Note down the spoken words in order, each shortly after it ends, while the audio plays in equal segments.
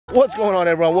What's going on,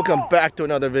 everyone? Welcome back to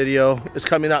another video. It's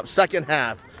coming up, second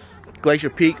half. Glacier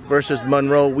Peak versus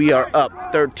Monroe. We are up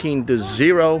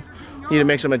 13-0. Need to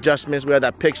make some adjustments. We had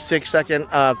that pick 6-second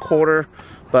quarter,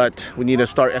 but we need to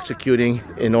start executing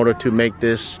in order to make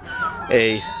this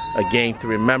a game to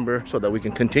remember so that we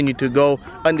can continue to go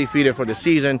undefeated for the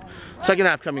season. Second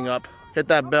half coming up. Hit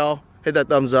that bell, hit that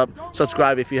thumbs up,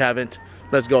 subscribe if you haven't.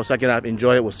 Let's go, second half.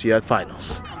 Enjoy it. We'll see you at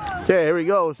finals. Okay, here we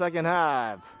go, second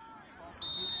half.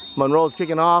 Monroe's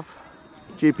kicking off.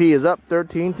 GP is up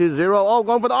 13-0. Oh,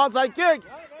 going for the onside kick.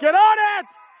 Get on it!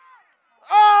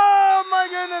 Oh my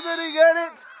goodness, did he get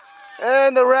it?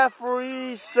 And the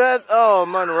referee says, oh,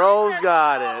 Monroe's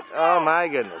got it. Oh my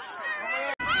goodness.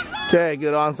 Okay,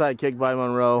 good onside kick by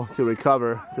Monroe to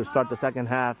recover to start the second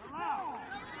half.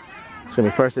 It's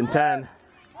gonna be 1st and 10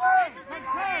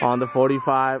 on the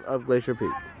 45 of Glacier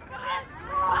Peak.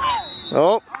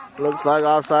 Oh, looks like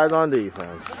offsides on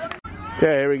defense.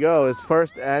 Okay, here we go. It's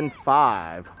 1st and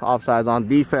 5. Offsides on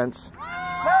defense.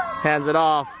 Hands it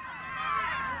off.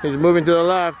 He's moving to the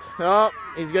left. Oh,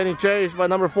 he's getting chased by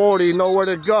number 40. Nowhere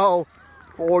to go.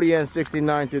 40 and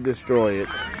 69 to destroy it.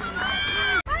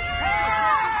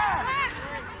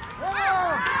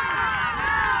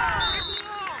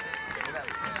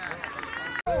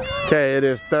 Okay, it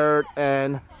is 3rd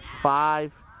and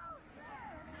 5.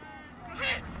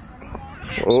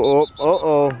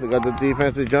 Uh-oh. We got the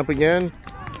defensive jump again.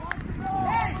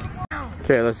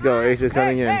 Okay, let's go. Ace is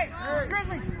coming in.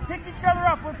 Grizzlies, pick each other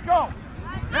up. Let's go.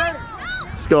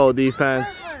 Let's go, defense.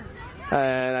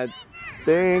 And I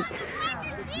think...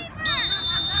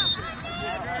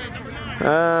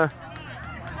 I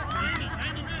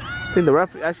think the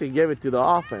ref actually gave it to the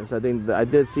offense. I think I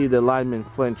did see the lineman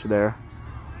flinch there.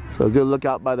 So good look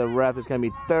out by the ref. It's going to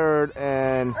be 3rd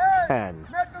and 10.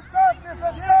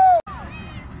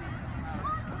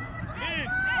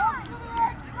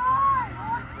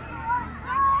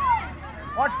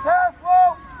 Watch pass,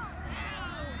 Will.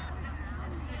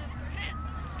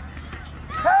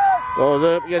 Goes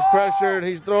up, gets pressured.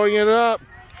 He's throwing it up.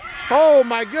 Oh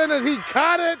my goodness, he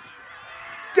caught it.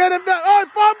 Get him down. Oh,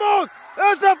 he fumbled.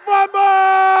 There's a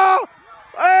fumble.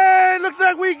 Hey, looks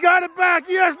like we got it back.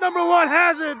 Yes, number 1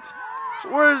 has it.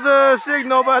 Where's the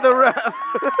signal by the ref?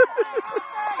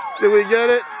 Did we get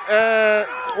it?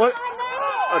 What?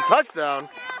 A touchdown?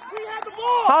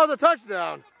 How's a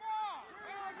touchdown?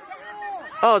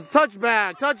 Oh,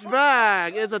 touchback.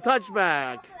 Touchback. It's a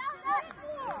touchback.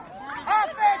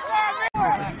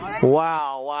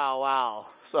 Wow.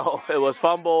 So it was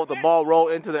fumbled. The ball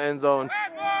rolled into the end zone.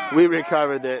 We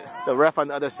recovered it. The ref on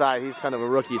the other side, he's kind of a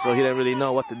rookie, so he didn't really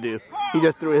know what to do. He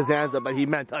just threw his hands up, but he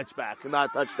meant touchback,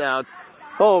 not touchdown.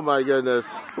 Oh my goodness.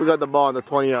 We got the ball on the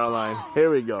 20-yard line.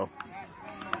 Here we go.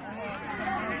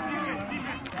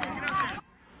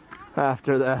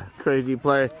 After that crazy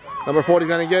play, number 40 is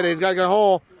going to get it. He's got a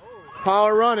hole.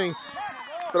 Power running.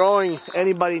 Throwing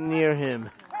anybody near him.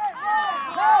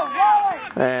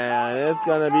 And it's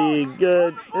going to be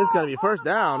good. It's going to be 1st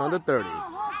down on the 30.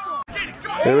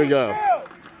 Here we go.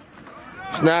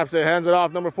 Snaps it, hands it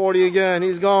off. Number 40 again.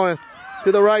 He's going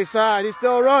to the right side. He's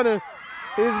still running.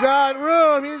 He's got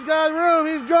room. He's got room.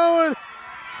 He's going.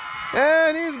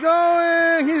 And he's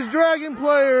going. He's dragging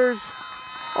players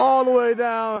all the way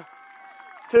down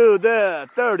to the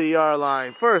 30-yard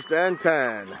line. 1st and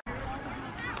 10.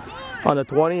 On the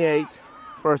 28,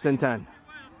 1st and 10.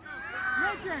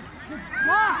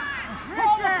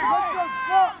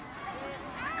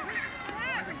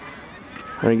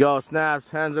 There we go, snaps,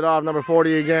 hands it off, number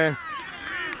 40 again.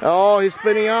 Oh, he's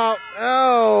spinning out.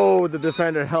 Oh, the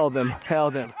defender held him.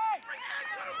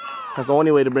 That's the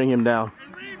only way to bring him down.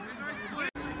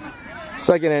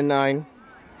 2nd and 9.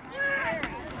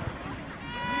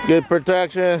 Good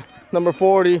protection, number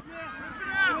 40.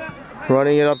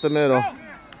 Running it up the middle.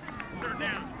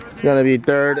 It's gonna be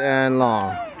 3rd and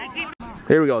long.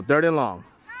 Here we go, 3rd and long.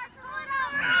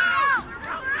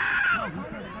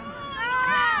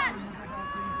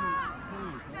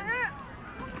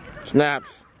 Snaps.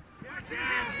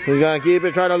 He's gonna keep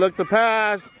it, trying to look the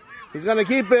pass. He's gonna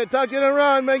keep it, tuck it and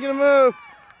run, making a move.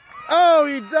 Oh,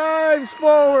 he dives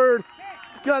forward.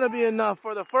 It's gonna be enough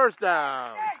for the 1st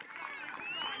down.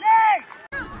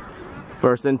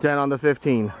 1st and 10 on the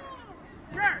 15.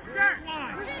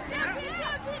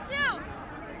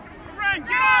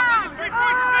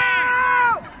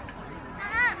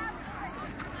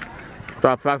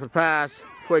 Drop back the pass.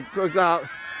 Quick out.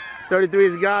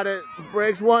 33's got it.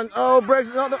 Breaks one. Oh, breaks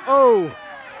another. Oh.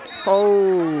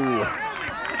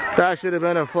 That should have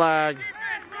been a flag.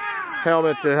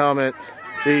 Helmet to helmet.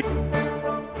 Gee.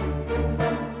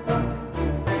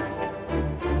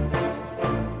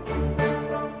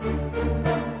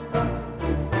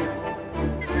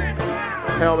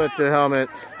 Helmet to helmet.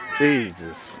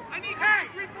 Jesus.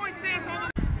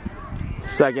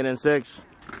 2nd and 6.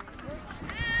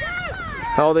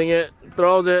 Holding it.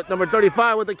 Throws it. Number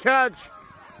 35 with the catch.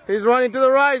 He's running to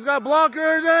the right. He's got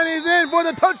blockers. And he's in for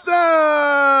the touchdown.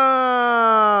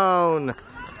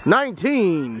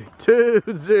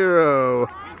 19-0.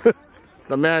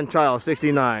 The man-child,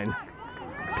 69.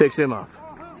 Picks him up.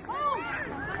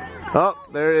 Oh,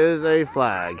 there is a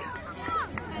flag.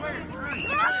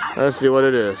 Let's see what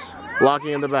it is. Blocking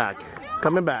in the back. It's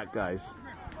coming back, guys.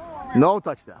 No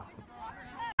touchdown.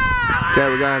 Okay,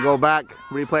 we're gonna go back.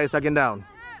 Replay 2nd down.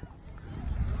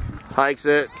 Hikes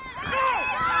it.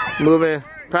 Moving.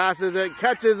 Passes it.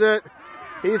 Catches it.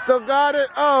 He still got it.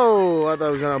 Oh, I thought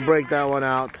he was gonna break that one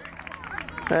out.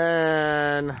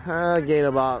 And gain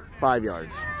about 5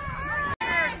 yards.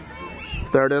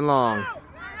 3rd and long.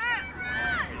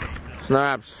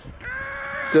 Snaps.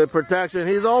 Good protection.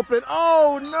 He's open.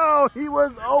 Oh no, he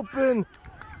was open.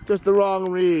 Just the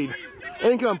wrong read.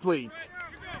 Incomplete.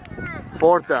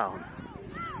 4th down.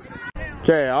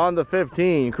 Okay, on the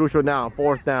 15. Crucial down.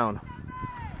 4th down.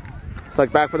 It's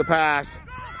like back for the pass.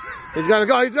 He's gonna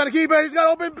go. He's gonna keep it. He's got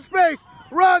open space.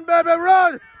 Run, baby,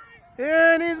 run.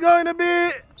 And he's going to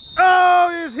be. Oh,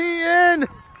 is he in?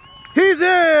 He's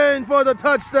in for the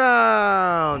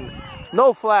touchdown.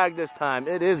 No flag this time.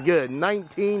 It is good.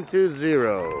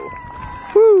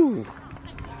 19-0. Woo!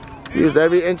 Used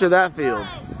every inch of that field.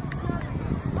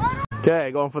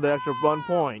 Okay, going for the extra 1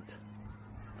 point.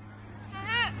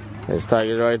 There's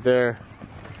Tigers right there.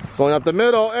 Going up the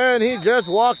middle, and he just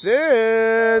walks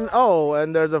in. Oh,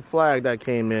 and there's a flag that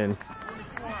came in.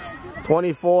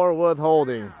 24 with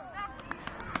holding.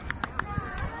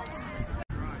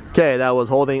 Okay, that was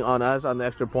holding on us on the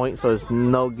extra point, so it's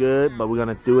no good, but we're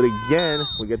gonna do it again.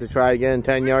 We get to try again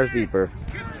 10 yards deeper.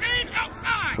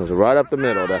 It was right up the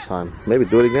middle that time. Maybe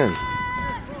do it again.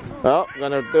 Oh,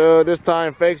 gonna do this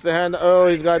time, fakes the hand. Oh,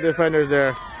 he's got defenders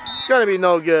there. It's gonna be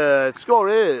no good. Score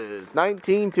is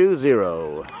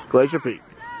 19-0. Glacier Peak.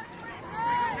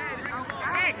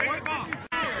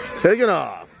 Taking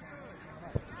off.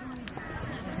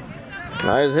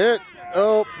 Nice hit.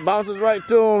 Oh, bounces right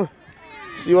to him.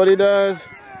 See what he does.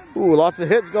 Ooh, lots of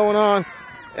hits going on.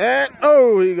 And,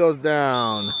 oh, he goes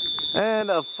down.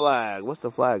 And a flag. What's the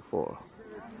flag for?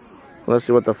 Let's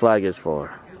see what the flag is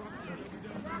for.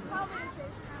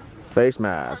 Face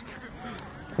mask.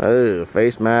 Oh,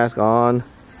 face mask on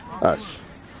us.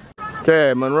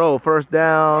 Okay, Monroe, 1st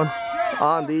down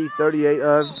on the 38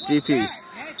 of GP.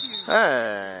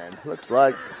 And looks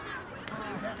like,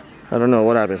 I don't know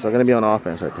what happened. So I'm going to be on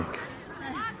offense, I think.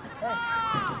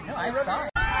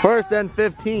 1st and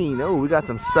 15. Oh, we got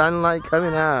some sunlight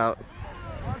coming out.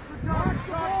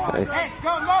 Okay.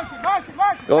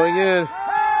 Going in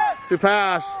to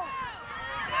pass.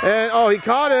 And, oh, he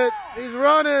caught it. He's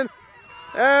running.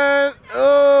 And,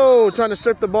 oh, trying to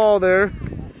strip the ball there.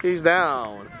 He's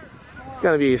down. It's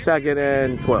going to be 2nd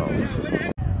and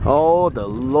 12. Oh, the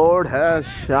Lord has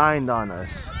shined on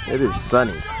us. It is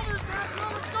sunny.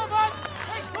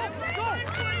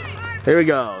 Here we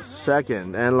go.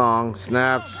 2nd and long.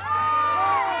 Snaps.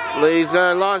 Lee's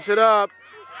going to launch it up.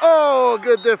 Oh,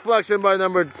 good deflection by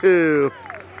number 2.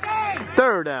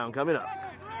 3rd down coming up.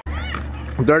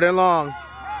 3rd and long.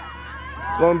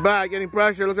 Going back, getting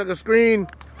pressure. Looks like a screen.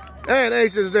 And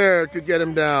Ace is there to get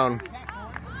him down.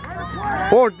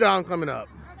 4th down coming up.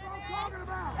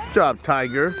 Good job,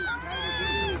 Tiger.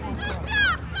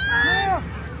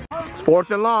 It's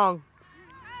 4th and long.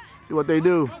 See what they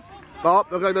do. Oh,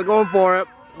 looks like they're going for it.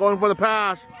 Going for the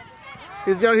pass.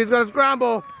 He's gonna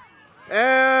scramble.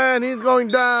 And he's going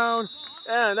down.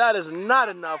 And that is not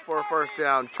enough for a 1st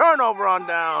down. Turnover on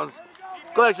downs.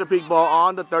 Glacier Peak ball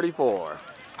on the 34.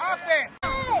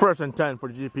 1st and 10 for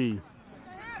GP.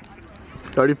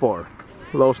 34.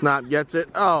 Low snap gets it.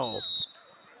 Oh.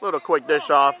 Little quick dish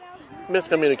off.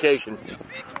 Miscommunication.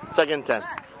 2nd and 10.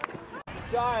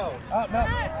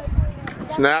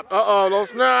 Snap. Uh-oh, low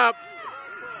snap.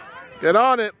 Get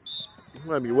on it. I'm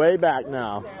going to be way back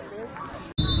now.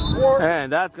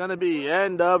 And that's going to be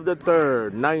end of the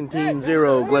 3rd.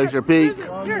 19-0 Glacier Peak.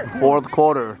 4th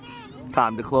quarter.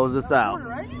 Time to close this out.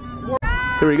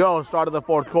 Here we go. Start of the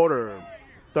 4th quarter.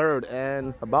 3rd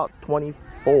and about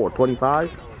 24,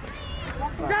 25.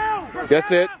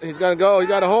 Gets it. He's going to go. He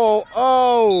got a hole.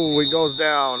 Oh, he goes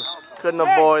down. Couldn't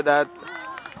avoid that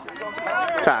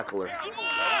tackler.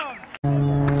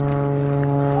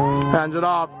 Hands it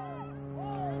off.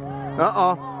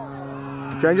 Uh-oh.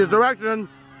 Changes direction.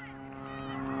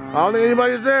 I don't think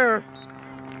anybody's there.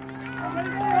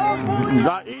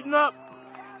 Got eaten up.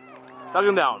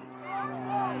 2nd down.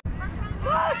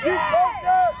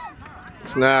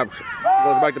 Snaps.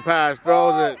 Goes back to pass.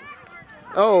 Throws it.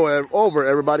 Oh, over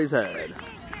everybody's head.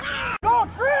 Go,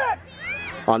 Trent!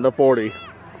 On the 40.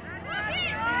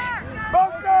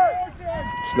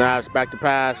 Snaps back to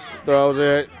pass. Throws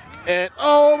it. And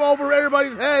oh, over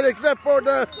everybody's head except for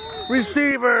the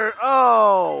receiver.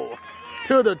 Oh,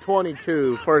 to the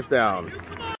 22. First down.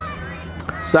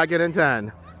 2nd and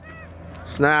 10.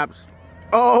 Snaps.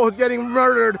 Oh, it's getting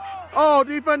murdered. Oh,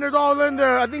 defenders all in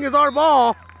there. I think it's our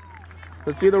ball.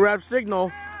 Let's see the ref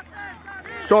signal.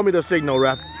 Show me the signal,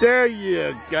 ref. There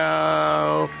you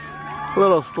go. A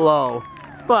little slow,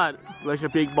 but Glacier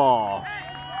Peak ball.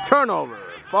 Turnover.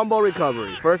 Fumble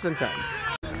recovery. 1st and 10.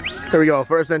 Here we go.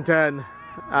 1st and 10.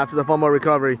 After the fumble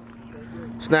recovery.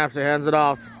 Snaps it, hands it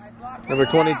off. Number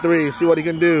 23. See what he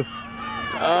can do.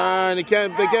 And they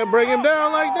can't bring him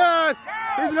down like that.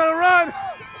 He's gonna run.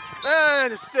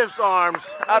 And stiffs arms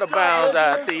out of bounds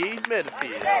at the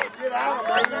midfield.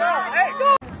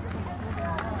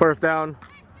 1st down.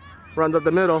 Runs up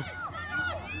the middle.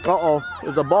 Uh-oh.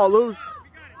 Is the ball loose?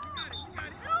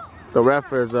 The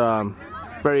ref is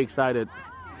very excited.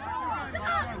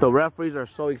 The referees are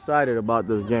so excited about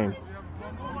this game.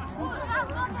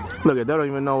 Look, they don't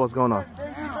even know what's going on.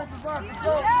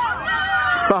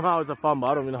 Somehow it's a fumble.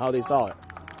 I don't even know how they saw it.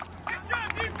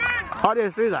 How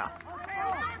did they see that?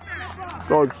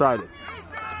 So excited.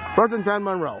 1st and 10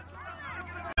 Monroe.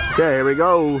 Okay, here we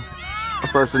go.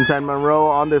 1st and 10 Monroe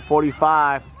on the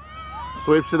 45.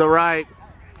 Sweeps to the right.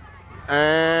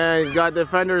 And he's got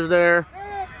defenders there.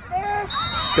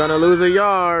 He's gonna lose a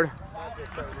yard.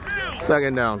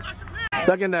 2nd down.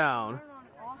 2nd down.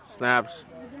 Snaps.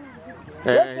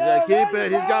 And he's gonna keep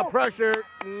it. He's got pressure.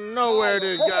 Nowhere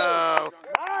to go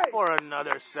for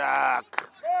another sack.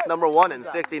 Number 1 and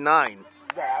 69.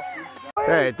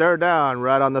 Hey, 3rd down,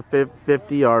 right on the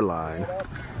 50-yard line.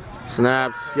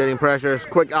 Snaps, getting pressure.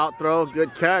 Quick out throw.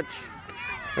 Good catch.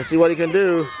 Let's see what he can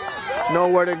do.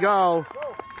 Nowhere to go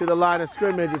to the line of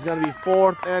scrimmage. It's going to be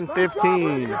 4th and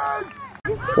 15.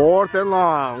 4th and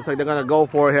long. Looks like they're going to go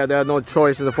for it here. They have no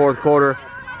choice in the 4th quarter.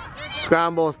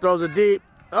 Scrambles, throws it deep.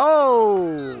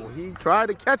 Oh, he tried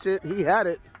to catch it. He had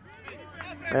it.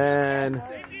 And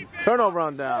turnover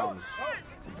on downs.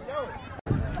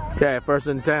 Okay, 1st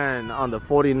and 10 on the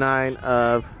 49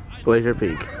 of Glacier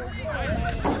Peak.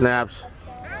 Snaps.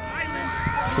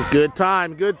 Good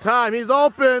time, good time. He's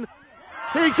open.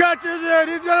 He catches it.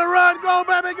 He's going to run. Go,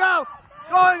 baby, go.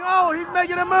 Going. Oh, he's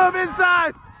making a move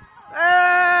inside.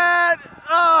 And,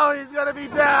 oh, he's going to be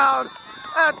down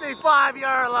at the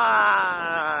 5-yard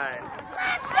line.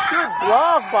 Good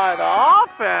block by the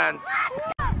offense.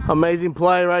 Amazing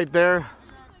play right there.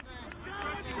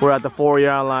 We're at the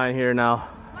 4-yard line here now.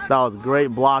 That was great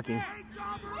blocking.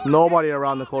 Nobody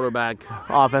around the quarterback.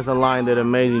 Offensive line did an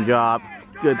amazing job.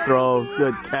 Good throw,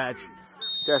 good catch.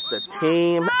 Just a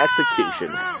team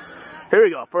execution. Here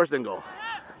we go, 1st and goal.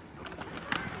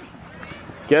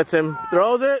 Gets him,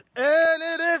 throws it, and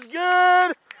it is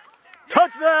good.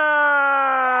 Touchdown!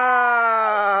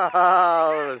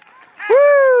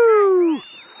 Woo!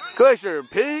 Glacier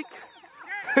Peak.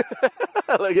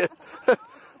 Look at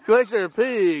Glacier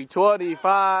Peak,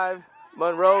 25,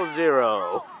 Monroe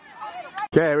 0.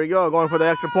 Okay, here we go, going for the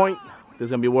extra point. This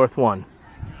is gonna be worth 1.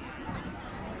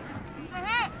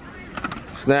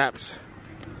 Snaps.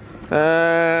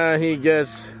 He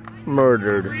gets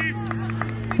murdered.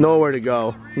 Nowhere to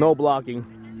go. No blocking.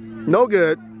 No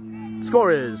good.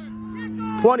 Score is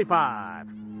 25.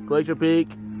 Glacier Peak,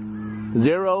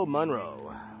 0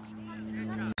 Monroe.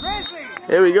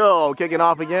 Here we go. Kicking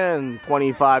off again.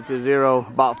 25-0.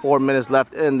 About 4 minutes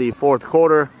left in the 4th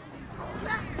quarter.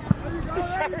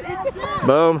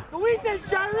 Boom.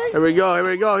 Here we go. Here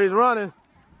we go. He's running.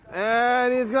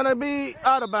 And he's going to be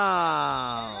out of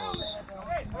bounds.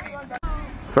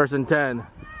 1st and 10.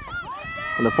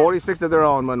 On the 46 of their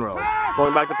own, Monroe.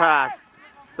 Going back to pass.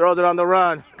 Throws it on the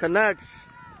run. Connects.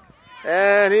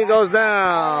 And he goes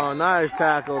down. Nice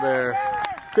tackle there.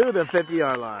 To the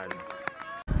 50-yard line.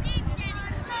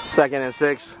 2nd and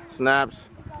 6. Snaps.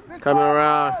 Coming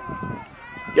around.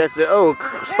 Gets it. Oh,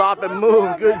 stop and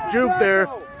move. Good juke there.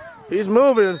 He's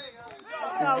moving.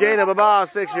 Gain of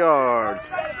about 6 yards.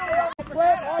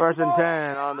 1st and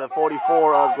 10 on the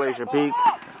 44 of Glacier Peak.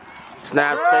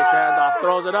 Snaps, fakes the handoff,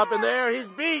 throws it up in there.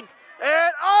 He's beat.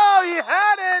 And oh, he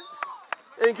had it.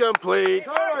 Incomplete.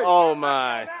 Oh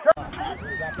my.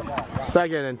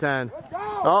 2nd and 10.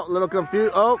 Oh, a little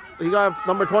confused. Oh, he got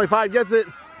number 25, gets it.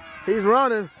 He's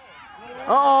running.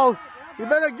 Uh-oh. You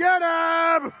better get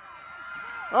him.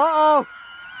 Uh-oh.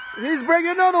 He's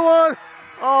bringing another one.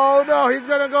 Oh no, he's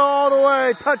gonna go all the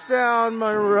way. Touchdown,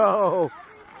 Monroe.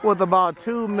 With about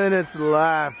 2 minutes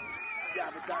left.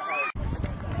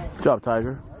 Good job,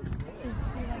 Tiger.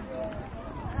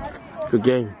 Good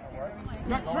game.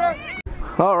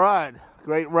 All right,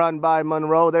 great run by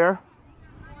Monroe there.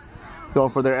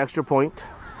 Going for their extra point.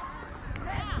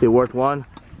 Be worth one.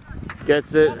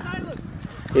 Gets it.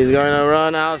 He's going to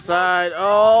run outside.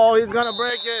 Oh, he's going to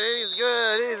break it. He's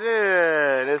good. He's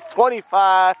in. It's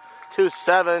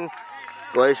 25-7,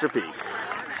 Glacier Peak.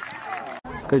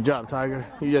 Good job, Tiger.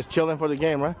 You just chilling for the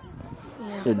game, right?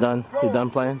 Yeah. You're done? You're done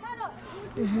playing?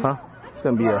 Mm-hmm. Huh? It's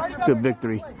going to be a good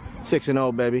victory.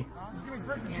 6-0, baby.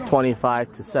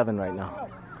 25-7 right now.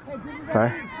 All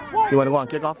right. You want to go on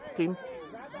kickoff, team?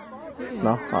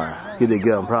 No? All right. You did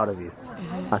good. I'm proud of you.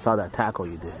 I saw that tackle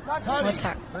you did. What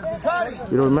tackle?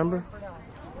 You don't remember?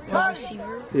 The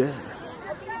receiver? Yeah.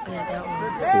 Yeah, that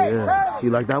one. Yeah. You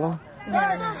like that one? No.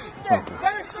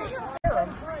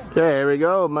 Okay, here we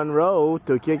go. Monroe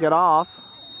to kick it off.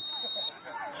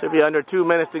 Should be under 2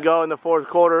 minutes to go in the fourth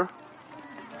quarter.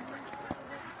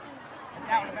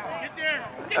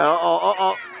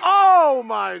 Oh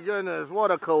my goodness,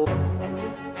 what a cool.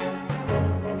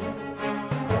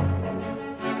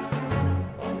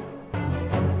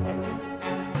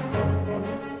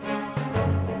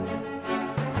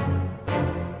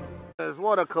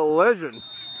 What a collision.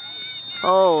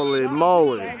 Holy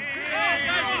moly.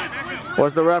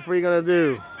 What's the referee gonna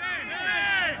do?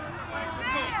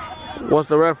 What's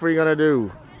the referee gonna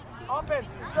do? Offense,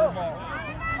 go.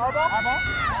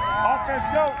 Offense,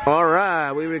 go. All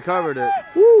right, we recovered it.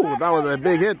 Woo, that was a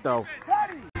big hit though.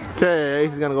 Okay,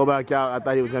 Ace is gonna go back out. I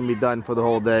thought he was gonna be done for the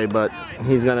whole day, but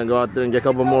he's gonna go out there and get a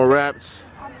couple more reps.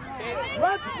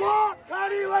 Let's block,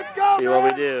 Cuddy, let's go. See what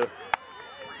we do.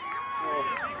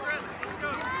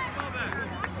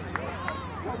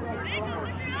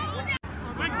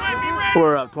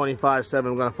 We're up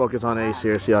 25-7. We're gonna focus on Ace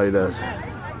here, see how he does.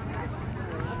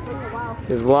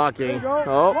 He's blocking.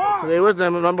 Oh, stay with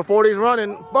him. Number 40's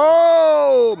running.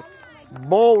 Boom!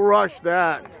 Bull rush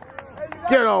that.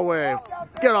 Get away.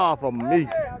 Get off of me.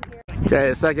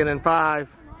 Okay, 2nd and 5.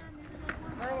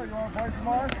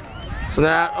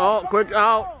 Snap. Oh, quick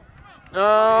out.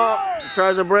 Oh,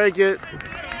 tries to break it.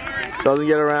 Doesn't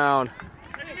get around.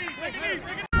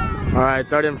 All right,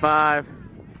 3rd and 5.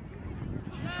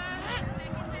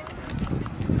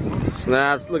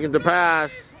 Snaps, looking to pass.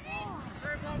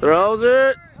 Throws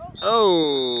it.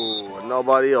 Oh,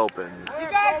 nobody open. You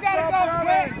guys gotta go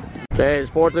swing. Okay,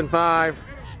 it's 4th and 5.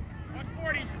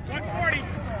 140.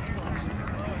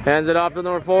 Hands it off to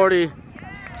number 40.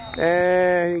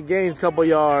 And he gains a couple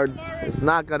yards. It's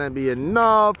not going to be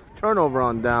enough. Turnover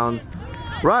on downs.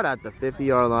 Right at the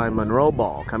 50-yard line. Monroe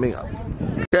ball coming up.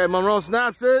 Okay, Monroe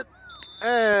snaps it.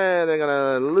 And they're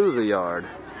going to lose a yard.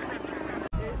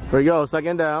 Here we go,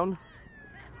 2nd down.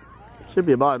 Should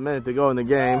be about a minute to go in the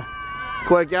game.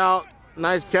 Quick out.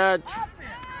 Nice catch.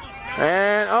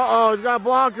 And, he's got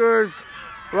blockers.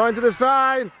 Run to the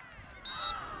side.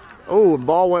 Oh,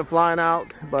 ball went flying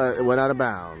out, but it went out of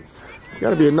bounds. It's got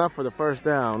to be enough for the 1st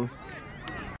down.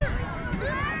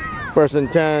 1st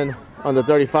and 10 on the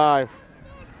 35.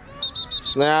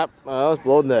 Snap. Oh, it's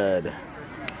blown dead.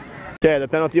 Okay, the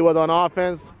penalty was on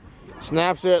offense.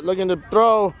 Snaps it, looking to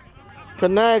throw.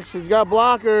 Connects. He's got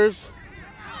blockers.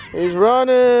 He's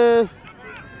running.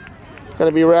 It's going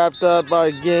to be wrapped up by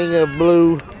a gang of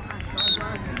blue.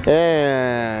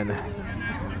 And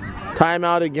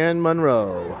timeout again,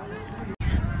 Monroe.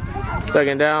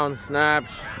 2nd down,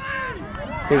 snaps.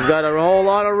 He's got a whole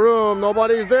lot of room.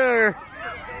 Nobody's there.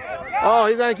 Oh,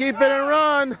 he's going to keep it and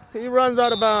run. He runs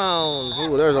out of bounds.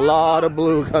 Ooh, there's a lot of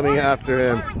blue coming after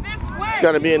him. It's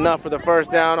going to be enough for the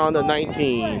 1st down on the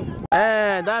 19.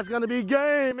 And that's going to be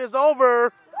game. It's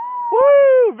over.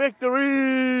 Woo!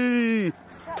 Victory!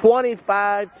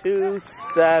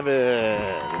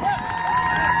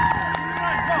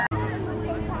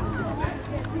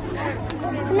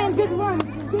 25-7. Man, good run.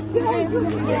 Good game. Good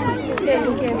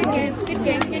game. Good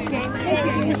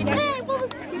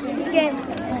game.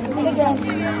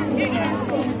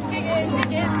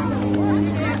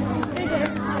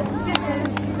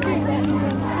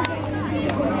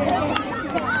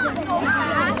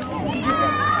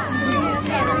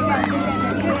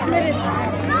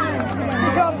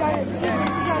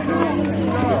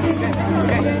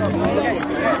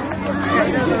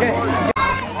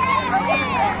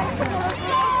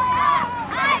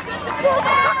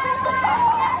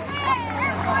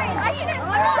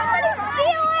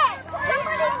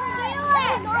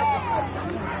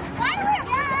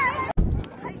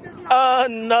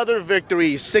 Another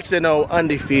victory, 6-0,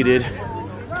 undefeated,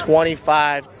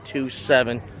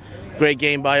 25-7. Great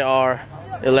game by R,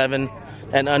 11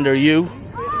 and under you.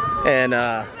 And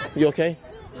you okay?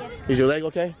 Yeah. Is your leg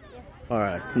okay? All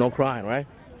right, no crying, right?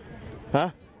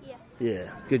 Huh? Yeah.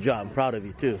 Yeah, good job. I'm proud of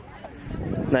you too.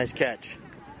 Nice catch.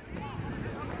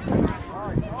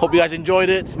 Hope you guys enjoyed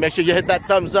it. Make sure you hit that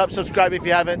thumbs up, subscribe if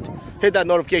you haven't, hit that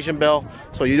notification bell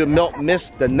so you don't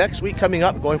miss the next week coming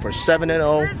up, going for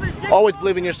 7-0. Always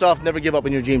believe in yourself, never give up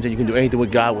in your dreams, and you can do anything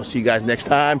with God. We'll see you guys next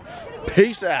time.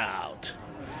 Peace out.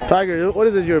 Tiger, what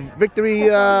is this, your victory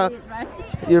dance?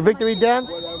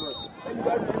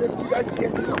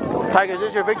 Tiger, is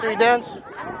this your victory dance?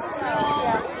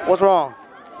 What's wrong?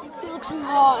 I feel too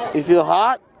hot. You feel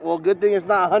hot? Well, good thing it's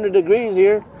not 100 degrees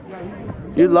here.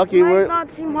 You're lucky. It might not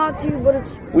seem hot to you, but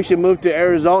it's... We should move to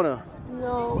Arizona.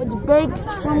 No, it's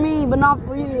baked for me, but not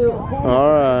for you.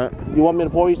 All right. You want me to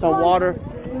pour you some water?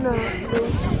 No,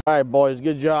 please. All right, boys.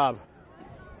 Good job.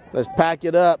 Let's pack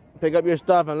it up, pick up your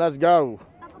stuff, and let's go.